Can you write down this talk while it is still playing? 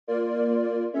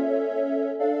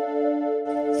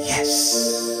Yes.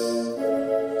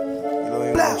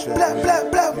 Blah, blah, blah,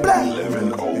 blah, blah.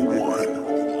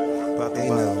 1101. Pop them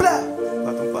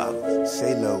bottles.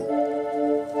 Selo.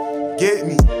 Get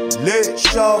me lit,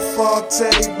 Shaw Fonte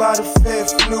by the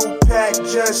fifth. New pack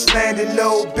just landed,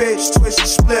 low bitch, twist and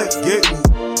split. Get me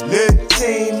lit,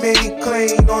 team me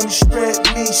clean on the strip.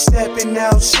 Me stepping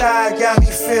outside, got me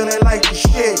feeling like the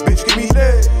shit. Bitch, get me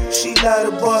lit. She love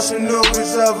the boss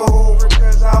maneuvers of a Hoover,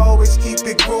 cause I always keep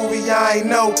it groovy. I ain't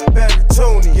no better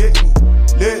Tony. Get me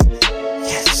lit,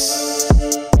 yes.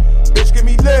 Bitch, get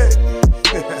me lit.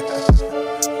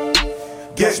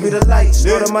 Gets me the lights,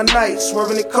 go to my nights,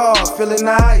 swerving the car, feeling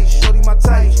nice. Shorty my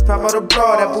tight, she pop out a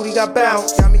bra, that booty got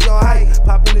bounce, got me all hype.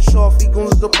 Popping the short, feet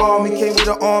goons up on me, came with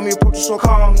an army, approaching so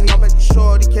calmly. I'm at the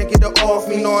shorty, can't get her off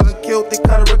me, no, I done killed, they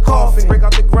cut her a coffin. Break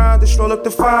out the grind, the stroll up the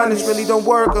finest, really don't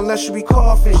work unless you be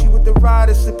coughing. She with the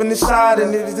rider, sipping the side,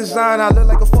 and it is design, I look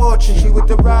like a fortune. She with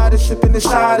the rider, sipping the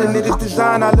side, and it is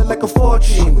design, I look like a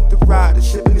fortune. She with the rider,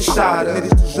 sipping the side, and it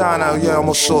is design, yeah, I'm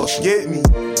a source. Get me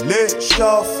lit,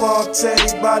 Shaw Fonte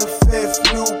by the fifth.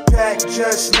 New pack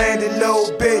just landed, low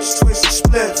bitch, twist and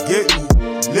split. Get me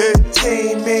lit,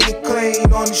 team me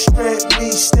clean on the strip.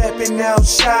 Me stepping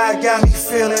outside, got me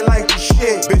feeling like the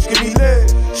shit. Bitch, get me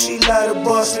lit. She love the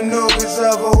boss maneuvers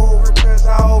of a Hoover, cause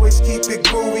I always keep it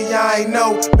groovy. I ain't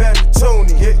no better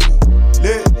Tony. Get me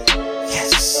lit,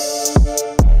 yes.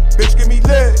 Bitch, get me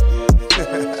lit.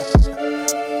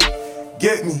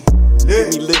 Get me lit. Get me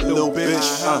lit, little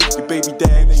bitch. Your baby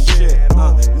dad ain't shit.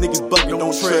 Niggas bugging,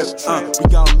 don't trip. We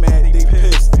got them mad, they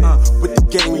pissed. With the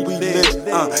gang, we lit.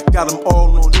 Got them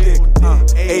all on dick.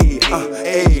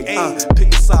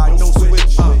 Pick a side, don't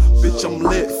switch. Bitch, I'm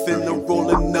lit, finna roll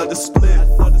another split.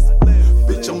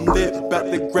 Bitch, I'm lit, about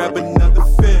to grab another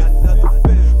fit.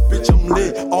 Bitch, I'm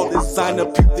lit, all designer,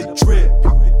 peep the drip.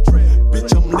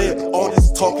 Bitch, I'm lit, all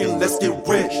this talking, let's get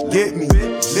rich. Get me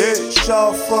lit,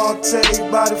 Shaw Fonte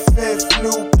by the fifth.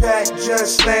 New pack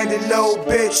just landed, low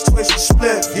bitch, twist and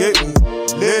split. Get me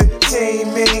lit,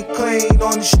 team me clean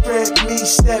on the strip. Me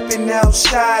stepping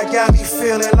outside, got me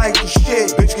feeling like the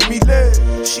shit. Bitch, get me lit.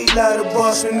 She love the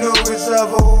boss maneuvers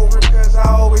of a Hoover, cause I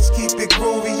always keep it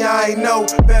groovy. I ain't no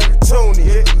better Tony.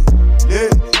 Get me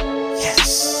lit,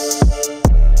 yes.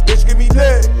 Bitch, get me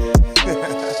lit.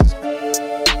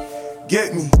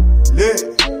 Get me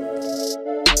lit.